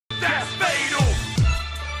That's fatal.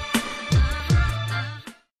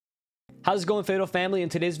 How's it going, Fatal Family? In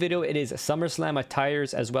today's video, it is SummerSlam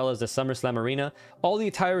attires as well as the SummerSlam arena. All the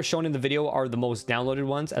attires shown in the video are the most downloaded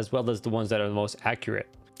ones as well as the ones that are the most accurate.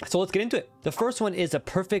 So let's get into it. The first one is a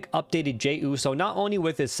perfect updated Jey Uso, not only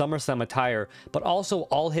with his SummerSlam attire, but also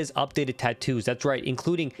all his updated tattoos. That's right,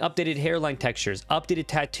 including updated hairline textures, updated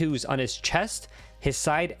tattoos on his chest, his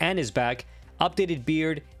side, and his back, updated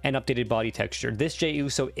beard, and updated body texture. This Jey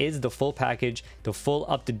Uso is the full package, the full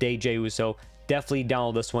up-to-date Jey Uso. Definitely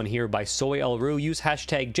download this one here by Soy El Ru. Use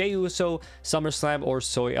hashtag Jey Uso SummerSlam or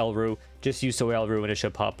Soy El Ru. Just use Soy El Ru and it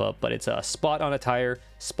should pop up. But it's a spot on attire,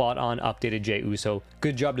 spot on updated Jey Uso.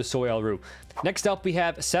 Good job to Soy El Ru. Next up, we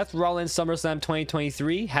have Seth Rollins SummerSlam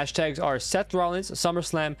 2023. Hashtags are Seth Rollins,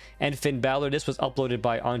 SummerSlam, and Finn Balor. This was uploaded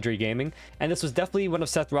by Andre Gaming, and this was definitely one of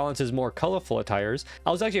Seth Rollins' more colorful attires.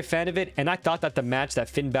 I was actually a fan of it, and I thought that the match that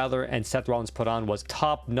Finn Balor and Seth Rollins put on was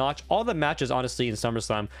top notch. All the matches, honestly, in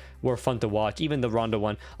SummerSlam were fun to watch, even the Ronda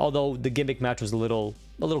one, although the gimmick match was a little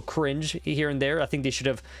cringe here and there. I think they should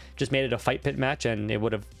have just made it a fight pit match, and it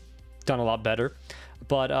would have done a lot better.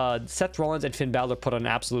 But Seth Rollins and Finn Balor put on an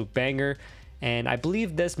absolute banger. And I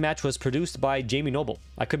believe this match was produced by Jamie Noble.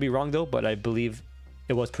 I could be wrong though, but I believe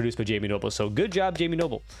it was produced by Jamie Noble. So good job, Jamie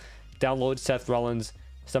Noble. Download Seth Rollins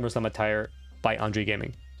SummerSlam attire by Andre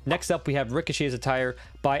Gaming. Next up, we have Ricochet's attire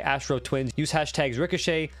by Astro Twins. Use hashtags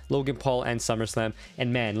Ricochet, Logan Paul, and SummerSlam.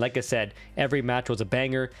 And man, like I said, every match was a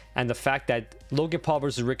banger. And the fact that Logan Paul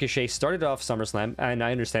versus Ricochet started off SummerSlam, and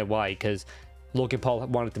I understand why, because Logan Paul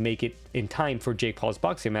wanted to make it in time for Jake Paul's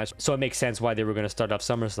boxing match, so it makes sense why they were going to start off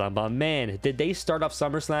SummerSlam. But man, did they start off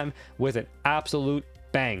SummerSlam with an absolute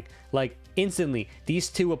bang. Like instantly, these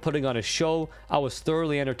two were putting on a show. I was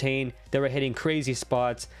thoroughly entertained. They were hitting crazy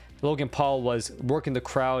spots. Logan Paul was working the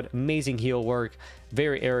crowd, amazing heel work,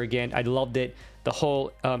 very arrogant. I loved it. The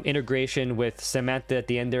whole integration with Samantha at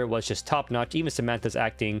the end there was just top notch. Even Samantha's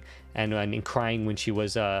acting and crying when she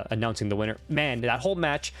was announcing the winner. Man, that whole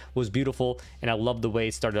match was beautiful, and I loved the way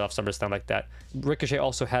it started off SummerSlam like that. Ricochet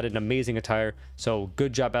also had an amazing attire, so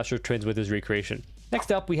good job Astro Twins with his recreation. Next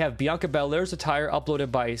up, we have Bianca Belair's attire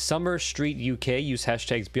uploaded by Summer Street UK. Use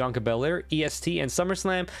hashtags Bianca Belair, EST, and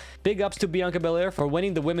SummerSlam. Big ups to Bianca Belair for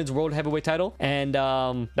winning the Women's World Heavyweight title. And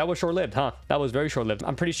that was short-lived, huh? That was very short-lived.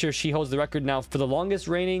 I'm pretty sure she holds the record now for the longest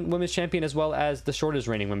reigning Women's Champion as well as the shortest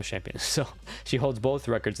reigning Women's Champion. So she holds both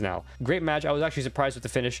records now. Great match. I was actually surprised with the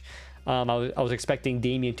finish. I was expecting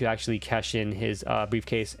Damian to actually cash in his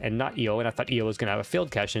briefcase and not Io, and I thought Io was going to have a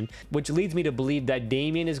failed cash in, which leads me to believe that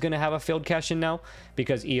Damian is going to have a failed cash in now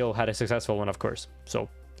because Io had a successful one, of course. So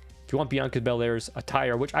if you want Bianca Belair's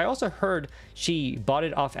attire, which I also heard she bought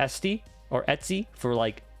it off Etsy for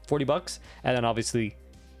like 40 bucks, and then obviously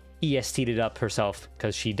EST'd it up herself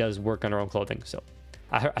because she does work on her own clothing. So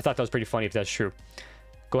I thought that was pretty funny if that's true.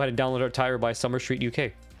 Go ahead and download her attire by Summer Street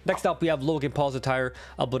UK. Next up, we have Logan Paul's attire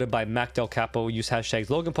uploaded by Mac Del Capo. Use hashtags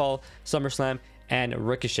Logan Paul, SummerSlam, and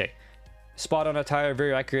Ricochet. Spot on attire,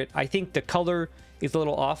 very accurate. I think the color is a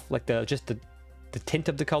little off, like the tint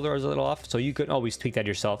of the color is a little off, so you could always tweak that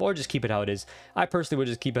yourself or just keep it how it is. I personally would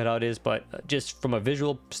just keep it how it is, but just from a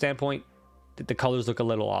visual standpoint, the colors look a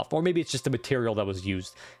little off, or maybe it's just the material that was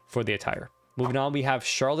used for the attire. Moving on, we have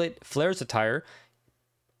Charlotte Flair's attire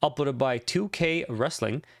uploaded by 2K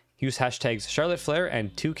Wrestling. Use hashtags Charlotte Flair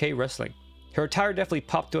and 2K Wrestling. Her attire definitely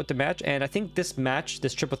popped throughout the match, and I think this match,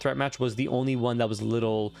 this triple threat match, was the only one that was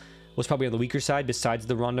probably on the weaker side besides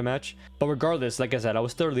the Ronda match. But regardless, like I said, I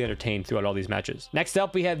was thoroughly entertained throughout all these matches. Next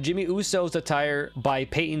up, we have Jimmy Uso's attire by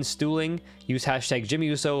Peyton Stooling. Use hashtag Jimmy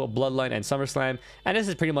Uso, Bloodline, and SummerSlam. And this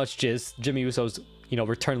is pretty much just Jimmy Uso's,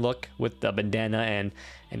 return look with the bandana and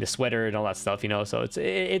the sweater and all that stuff, so it's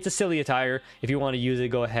a silly attire. If you want to use it,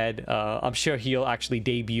 go ahead. I'm sure he'll actually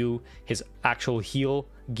debut his actual heel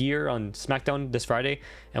gear on SmackDown this Friday,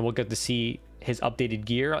 and we'll get to see his updated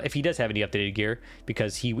gear, if he does have any updated gear,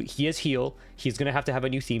 because he is heel. He's gonna have to have a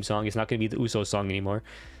new theme song. It's not gonna be the Uso song anymore.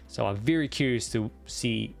 So I'm very curious to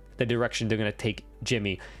see the direction they're gonna take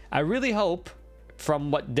Jimmy. I really hope,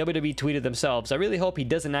 from what WWE tweeted themselves, I really hope he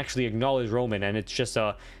doesn't actually acknowledge Roman, and that's just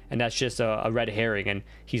a red herring, and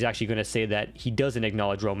he's actually going to say that he doesn't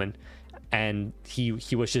acknowledge Roman, and he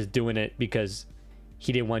was just doing it because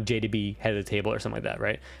he didn't want Jay to be head of the table or something like that,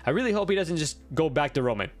 right? I really hope he doesn't just go back to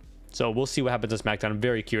Roman. So we'll see what happens on SmackDown. I'm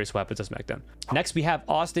very curious what happens on SmackDown. Next, we have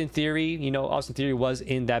Austin Theory. Austin Theory was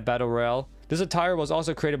in that Battle Royale. This attire was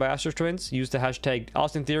also created by Astro Twins. Use the hashtag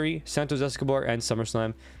Austin Theory, Santos Escobar, and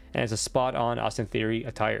SummerSlam. And it's a spot on Austin Theory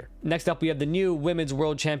attire. Next up, we have the new Women's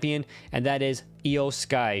World Champion, and that is Io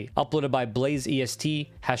Sky. Uploaded by Blaze EST.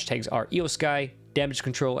 Hashtags are Io Sky, Damage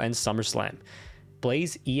Control, and SummerSlam.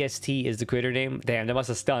 Blaze EST is the creator name. Damn, that must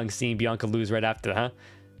have stung seeing Bianca lose right after, huh?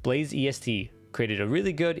 Blaze EST created a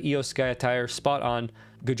really good EO Sky attire. Spot on.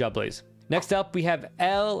 Good job, Blaze. Next up, we have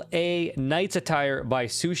LA Knight's attire by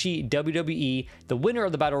Sushi WWE, the winner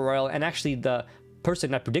of the Battle Royale, and actually the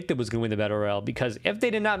person I predicted was going to win the Battle Royale, because if they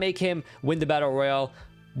did not make him win the Battle Royale,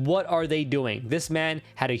 what are they doing? This man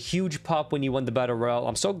had a huge pop when he won the Battle Royale.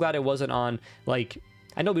 I'm so glad it wasn't on, like,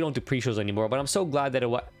 I know we don't do pre-shows anymore, but I'm so glad that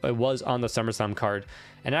it was on the SummerSlam card.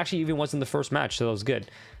 And it actually even was in the first match, so that was good.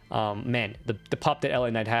 Man, the pop that LA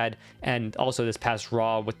Knight had, and also this past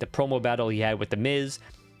Raw with the promo battle he had with The Miz.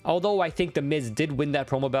 Although I think The Miz did win that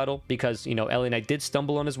promo battle, because, you know, LA Knight did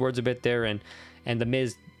stumble on his words a bit there, and The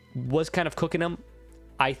Miz was kind of cooking him.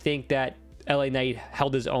 I think that LA Knight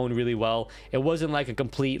held his own really well. It wasn't like a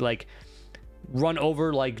complete, like, run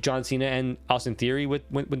over like John Cena and Austin Theory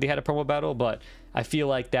when they had a promo battle, but I feel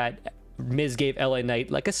like that Miz gave LA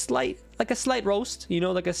Knight like a slight roast, you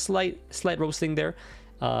know, like a slight roasting there.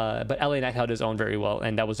 But LA Knight held his own very well,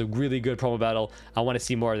 and that was a really good promo battle. I want to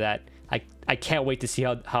see more of that. I can't wait to see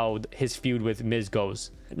how his feud with Miz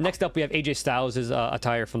goes. Next up, we have AJ Styles'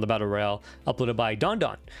 attire from the Battle Royale, uploaded by Don,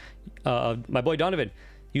 my boy Donovan.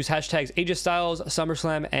 Use hashtags AJ Styles,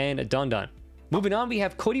 SummerSlam, and Don. Moving on, we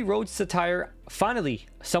have Cody Rhodes' attire. Finally,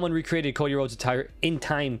 someone recreated Cody Rhodes' attire in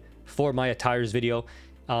time for my attires video.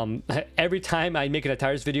 Every time I make an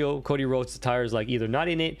attires video, Cody Rhodes' attire is like either not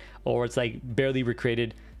in it or it's like barely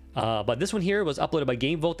recreated. But this one here was uploaded by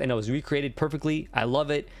GameVolt and it was recreated perfectly. I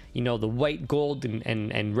love it. You know, the white, gold,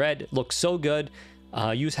 and red looks so good.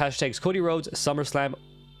 Use hashtags Cody Rhodes, SummerSlam,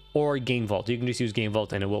 or GameVolt. You can just use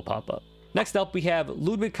GameVolt and it will pop up. Next up, we have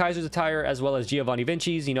Ludwig Kaiser's attire as well as Giovanni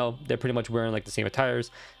Vinci's. You know, they're pretty much wearing like the same attires.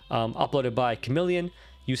 Uploaded by Chameleon.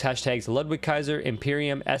 Use hashtags Ludwig Kaiser,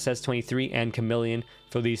 Imperium, SS23, and Chameleon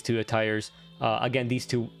for these two attires. Again, these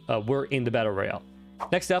two were in the Battle Royale.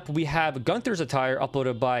 Next up, we have Gunther's attire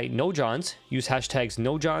uploaded by No Johns. Use hashtags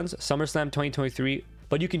No Johns, SummerSlam 2023,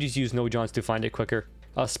 but you can just use No Johns to find it quicker.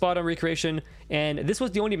 Spot on recreation, and this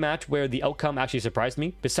was the only match where the outcome actually surprised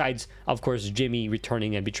me, besides of course Jimmy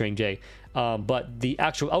returning and betraying Jay. But the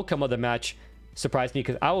actual outcome of the match surprised me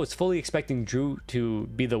because I was fully expecting Drew to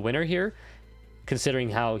be the winner here, considering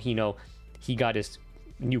how, you know, he got his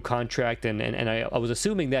new contract, and I was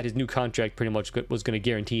assuming that his new contract pretty much was going to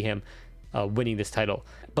guarantee him winning this title.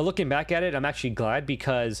 But looking back at it, I'm actually glad,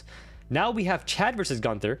 because now we have Chad versus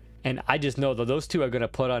Gunther. And I just know that those two are going to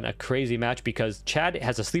put on a crazy match, because Chad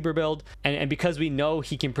has a sleeper build. And because we know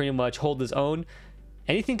he can pretty much hold his own,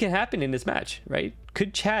 anything can happen in this match, right?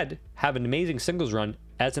 Could Chad have an amazing singles run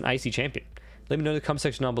as an IC champion? Let me know in the comment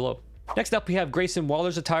section down below. Next up, we have Grayson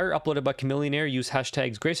Waller's attire uploaded by Chameleonaire. Use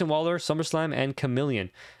hashtags Grayson Waller, SummerSlam, and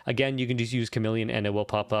Chameleon. Again, you can just use Chameleon and it will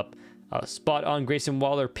pop up. Spot on Grayson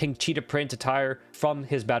Waller pink cheetah print attire from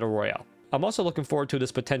his Battle Royale. I'm also looking forward to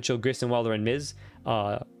this potential Grayson Waller and Miz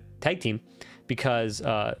tag team, because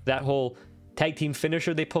that whole tag team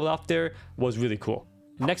finisher they pulled off there was really cool.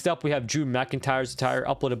 Next up, we have Drew McIntyre's attire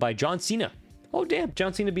uploaded by John Cena. Oh damn,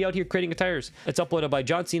 John Cena be out here creating attires. It's uploaded by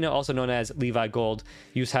John Cena, also known as Levi Gold.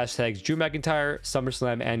 Use hashtags Drew McIntyre,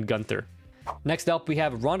 SummerSlam, and Gunther. Next up, we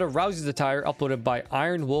have Ronda Rousey's attire uploaded by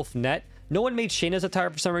Iron Wolf Net. No one made Shayna's attire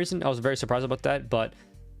for some reason. I was very surprised about that, but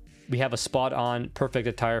we have a spot on perfect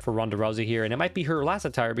attire for Ronda Rousey here, and it might be her last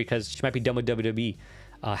attire because she might be done with WWE.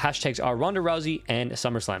 Hashtags are Ronda Rousey and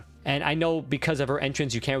SummerSlam. And I know because of her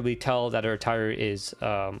entrance, you can't really tell that her attire is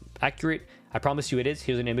accurate. I promise you it is.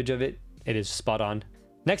 Here's an image of it. It is spot on.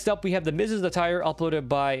 Next up, we have The Miz's attire uploaded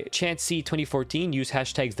by Chancey2014. Use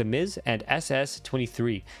hashtags The Miz and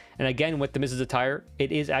SS23. And again, with The Miz's attire,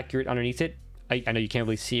 it is accurate underneath it. I know you can't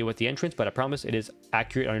really see it with the entrance, but I promise it is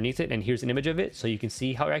accurate underneath it. And here's an image of it so you can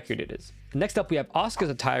see how accurate it is. Next up, we have Asuka's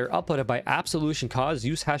attire uploaded by Absolution Cause.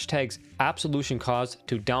 Use hashtags Absolution Cause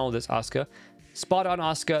to download this Asuka. Spot on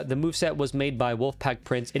Asuka. The moveset was made by Wolfpack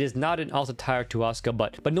Prince. It is not an alt attire to Asuka,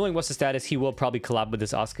 but knowing what's the status, he will probably collab with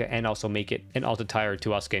this Asuka and also make it an alt attire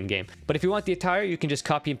to Asuka in game. But if you want the attire, you can just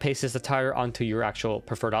copy and paste this attire onto your actual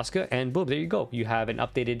preferred Asuka, and boom, there you go. You have an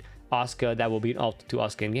updated Asuka that will be an alt to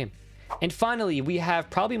Asuka in game. And finally, we have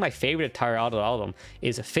probably my favorite attire out of all of them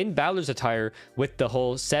is Finn Balor's attire with the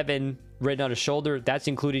whole 7 written on his shoulder. That's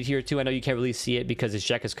included here too. I know you can't really see it because his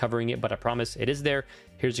jacket is covering it, but I promise it is there.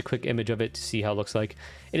 Here's a quick image of it to see how it looks like.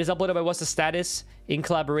 It is uploaded by What's the Status in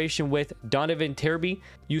collaboration with Donovan Terby.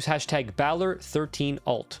 Use hashtag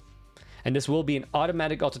Balor13alt. And this will be an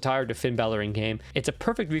automatic alt attire to Finn Balor in game. It's a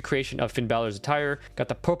perfect recreation of Finn Balor's attire. Got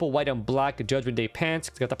the purple, white, and black Judgment Day pants.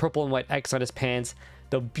 It's got the purple and white X on his pants.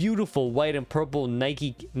 the beautiful white and purple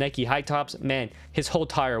Nike high tops. Man, his whole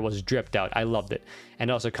tire was dripped out. I loved it.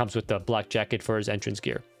 And also comes with the black jacket for his entrance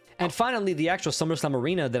gear. And finally, the actual SummerSlam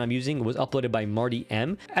arena that I'm using was uploaded by Marty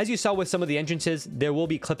M. As you saw with some of the entrances, there will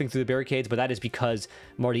be clipping through the barricades, but that is because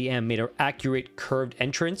Marty M made an accurate curved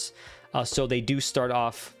entrance. So they do start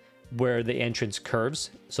off where the entrance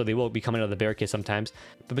curves, so they will be coming out of the barricade sometimes.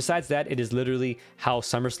 But besides that, it is literally how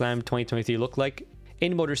SummerSlam 2023 looked like.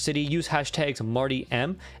 In Motor City, use hashtags Marty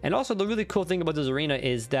M. And also the really cool thing about this arena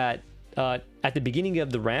is that at the beginning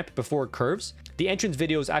of the ramp before it curves, the entrance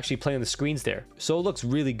videos actually play on the screens there. So it looks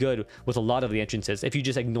really good with a lot of the entrances if you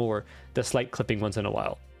just ignore the slight clipping once in a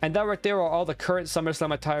while. And that right there are all the current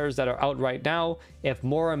SummerSlam attires that are out right now. If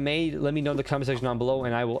more are made, let me know in the comment section down below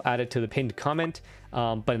and I will add it to the pinned comment.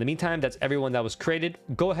 But in the meantime, that's everyone that was created.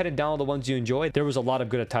 Go ahead and download the ones you enjoyed. There was a lot of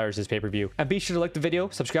good attires this pay-per-view. And be sure to like the video,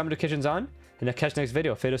 subscribe to notifications on, and I'll catch you next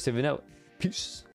video. Fados Saving out. Peace.